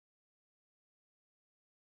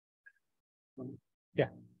 Yeah.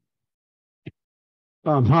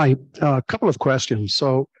 Hi, a couple of questions.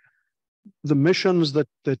 So the missions that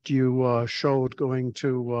you showed going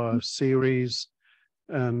to Ceres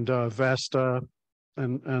and Vesta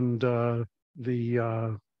and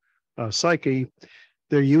the Psyche,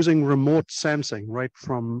 they're using remote sensing, right,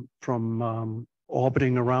 from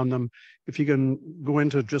orbiting around them. If you can go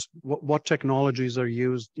into just what technologies are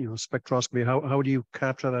used, spectroscopy, how do you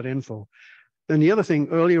capture that info? Then the other thing,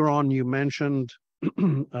 earlier on, you mentioned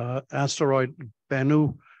asteroid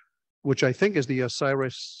Bennu, which I think is the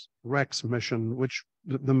OSIRIS-REx mission, which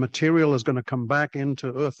the material is going to come back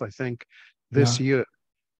into Earth, I think, this year.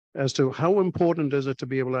 As to how important is it to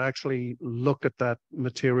be able to actually look at that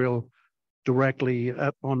material directly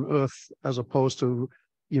on Earth, as opposed to,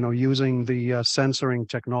 using the censoring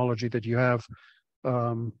technology that you have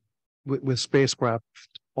with spacecraft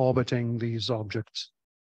orbiting these objects?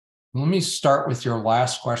 Let me start with your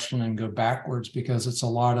last question and go backwards, because it's a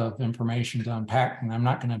lot of information to unpack, and I'm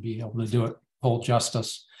not going to be able to do it full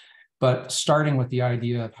justice. But starting with the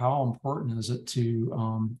idea of how important is it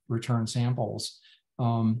to return samples.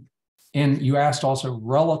 And you asked also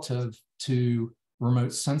relative to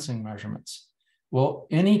remote sensing measurements. Well,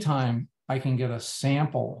 anytime I can get a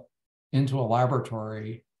sample into a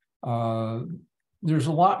laboratory, there's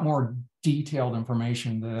a lot more detailed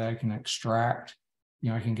information that I can extract.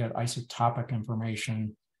 I can get isotopic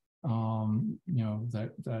information,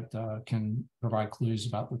 that can provide clues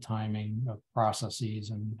about the timing of processes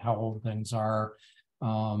and how old things are.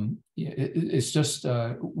 It's just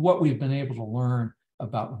what we've been able to learn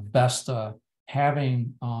about VESTA,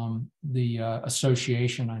 having the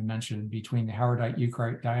association I mentioned between the howardite,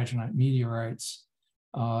 eucrite, diagenite meteorites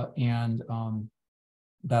and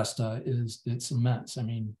VESTA it's immense. I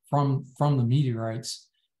mean, from the meteorites,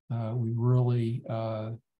 we really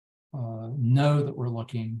know that we're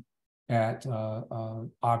looking at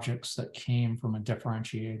objects that came from a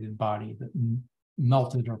differentiated body that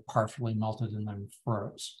melted or partially melted and then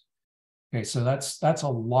froze. Okay, so that's a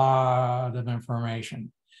lot of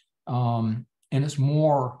information. And it's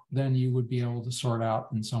more than you would be able to sort out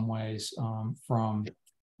in some ways from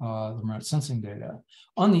the remote sensing data.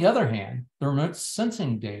 On the other hand, the remote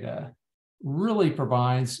sensing data really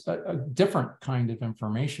provides a different kind of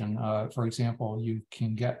information. For example, you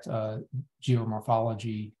can get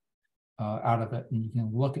geomorphology out of it, and you can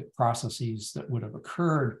look at processes that would have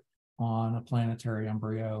occurred on a planetary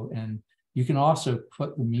embryo, and you can also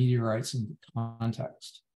put the meteorites into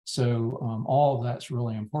context. So all of that's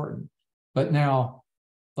really important. But now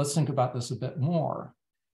let's think about this a bit more.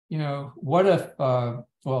 What if, well,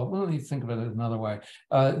 let me think of it another way.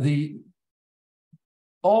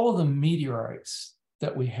 All of the meteorites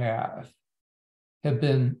that we have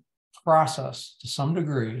been processed to some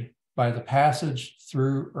degree by the passage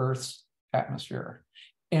through Earth's atmosphere.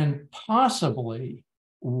 And possibly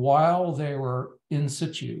while they were in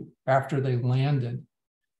situ, after they landed,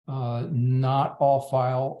 not all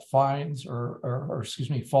falls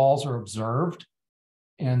are observed.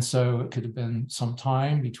 And so it could have been some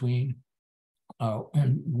time between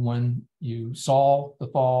when you saw the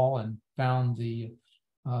fall and found the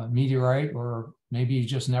meteorite, or maybe you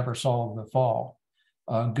just never saw the fall.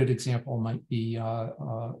 A good example might be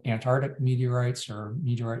Antarctic meteorites, or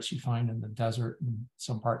meteorites you find in the desert in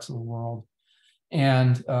some parts of the world.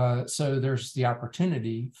 And so there's the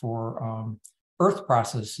opportunity for Earth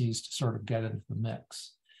processes to sort of get into the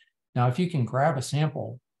mix. Now, if you can grab a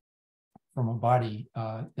sample from a body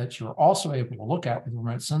that you're also able to look at with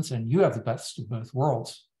remote sensing, you have the best of both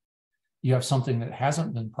worlds. You have something that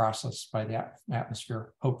hasn't been processed by the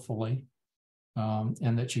atmosphere, hopefully,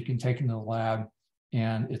 and that you can take into the lab,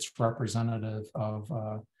 and it's representative of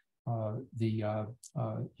the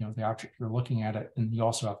object you're looking at it, and you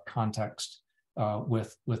also have context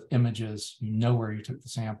with images. You know where you took the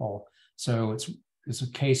sample, so it's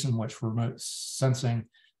a case in which remote sensing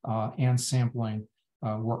and sampling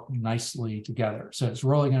work nicely together. So it's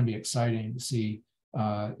really going to be exciting to see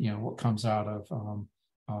what comes out of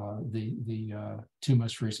the two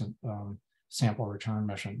most recent sample return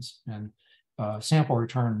missions. And sample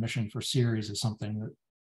return mission for Ceres is something that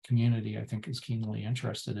community, I think, is keenly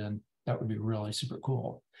interested in. That would be really super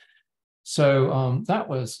cool. So that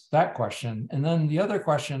was that question. And then the other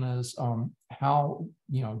question is, how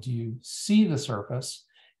do you see the surface?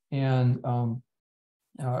 And of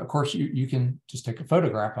course, you can just take a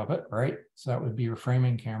photograph of it, right? So that would be your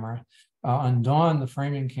framing camera. On Dawn, the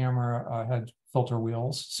framing camera had filter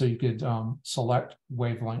wheels, so you could select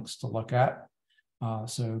wavelengths to look at.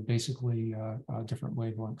 So basically, different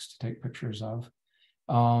wavelengths to take pictures of.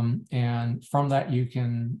 And from that, you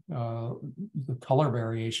can, the color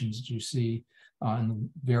variations that you see and the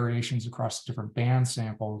variations across different band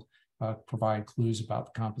samples provide clues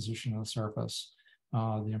about the composition of the surface.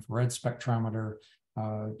 The infrared spectrometer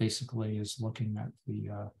basically is looking at the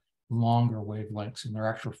longer wavelengths, and there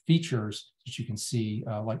are actual features that you can see,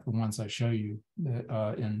 like the ones I show you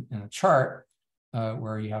in a chart,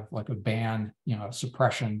 where you have like a band,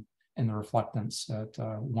 suppression in the reflectance at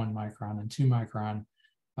 1 micron and 2 microns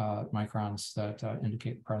that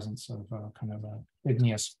indicate the presence of kind of a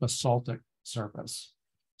igneous basaltic surface.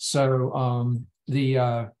 So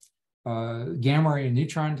the gamma ray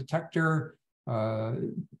neutron detector,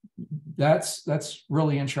 that's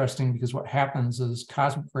really interesting, because what happens is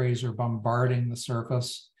cosmic rays are bombarding the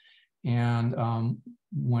surface, and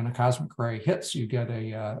when a cosmic ray hits, you get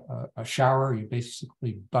a shower. You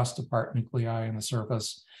basically bust apart nuclei on the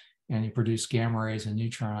surface, and you produce gamma rays and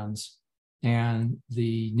neutrons. And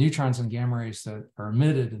the neutrons and gamma rays that are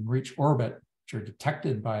emitted and reach orbit, which are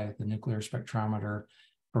detected by the nuclear spectrometer,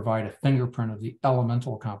 provide a fingerprint of the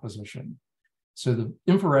elemental composition. So the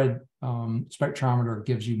infrared spectrometer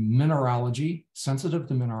gives you mineralogy, sensitive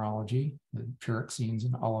to mineralogy, the pyroxenes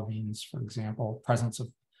and olivines, for example, presence of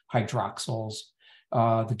hydroxyls.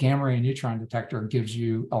 The gamma ray neutron detector gives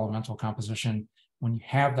you elemental composition. When you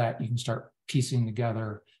have that, you can start piecing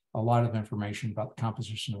together a lot of information about the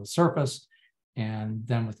composition of the surface. And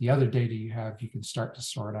then with the other data you have, you can start to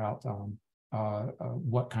sort out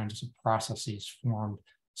what kinds of processes formed the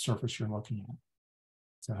surface you're looking at.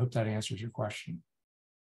 So I hope that answers your question.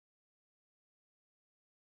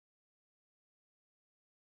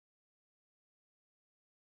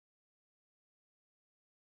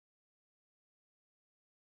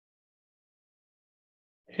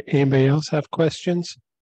 Anybody else have questions?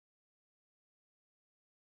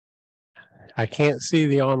 I can't see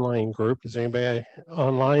the online group. Is there anybody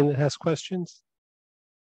online that has questions?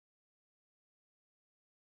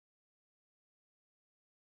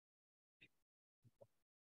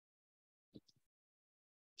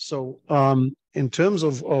 So in terms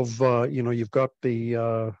of you've got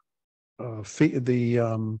the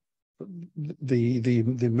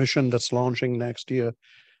mission that's launching next year.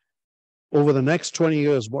 Over the next 20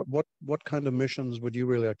 years, what kind of missions would you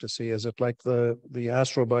really like to see? Is it like the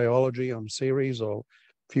astrobiology on Ceres, or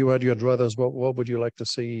if you had your druthers, what would you like to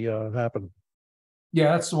see happen?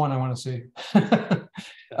 Yeah, that's the one I want to see.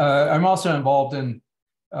 I'm also involved in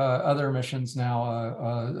other missions now.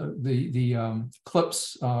 The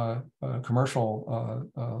CLIPS commercial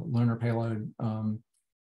lunar payload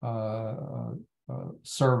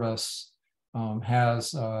service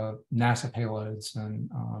has NASA payloads, and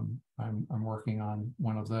I'm working on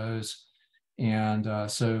one of those. And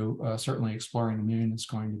so certainly exploring the moon is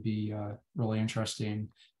going to be really interesting.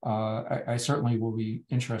 I certainly will be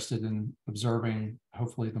interested in observing,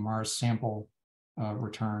 hopefully, the Mars sample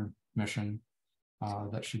return mission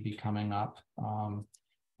that should be coming up.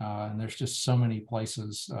 And there's just so many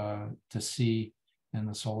places to see in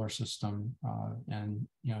the solar system. And,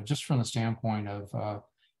 just from the standpoint of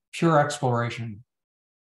pure exploration,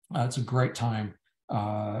 it's a great time,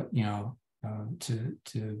 to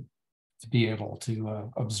be able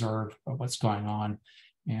to observe what's going on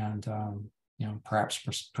and, perhaps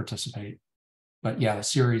participate. But yeah, the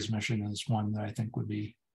Ceres mission is one that I think would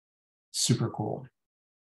be super cool.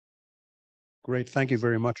 Great. Thank you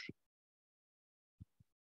very much.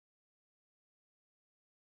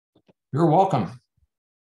 You're welcome.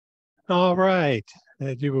 All right.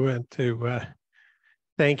 I do want to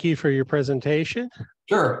thank you for your presentation.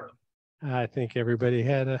 Sure. I think everybody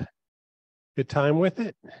had a good time with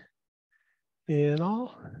it and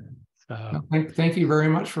all. So Thank you very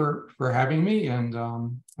much for having me, and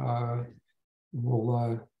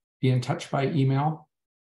we'll be in touch by email.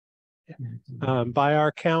 by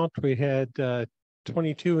our count, we had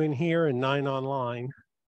 22 in here and 9 online.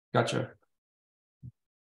 Gotcha.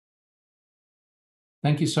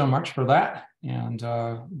 Thank you so much for that, and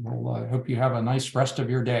we'll hope you have a nice rest of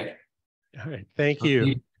your day. All right. Thank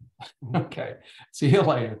you. Okay. See you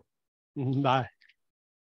later. Bye.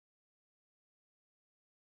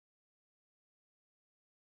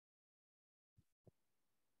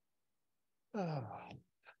 Oh,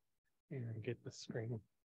 here, get the screen.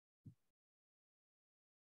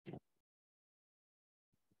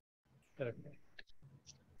 Okay.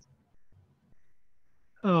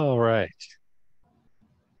 All right.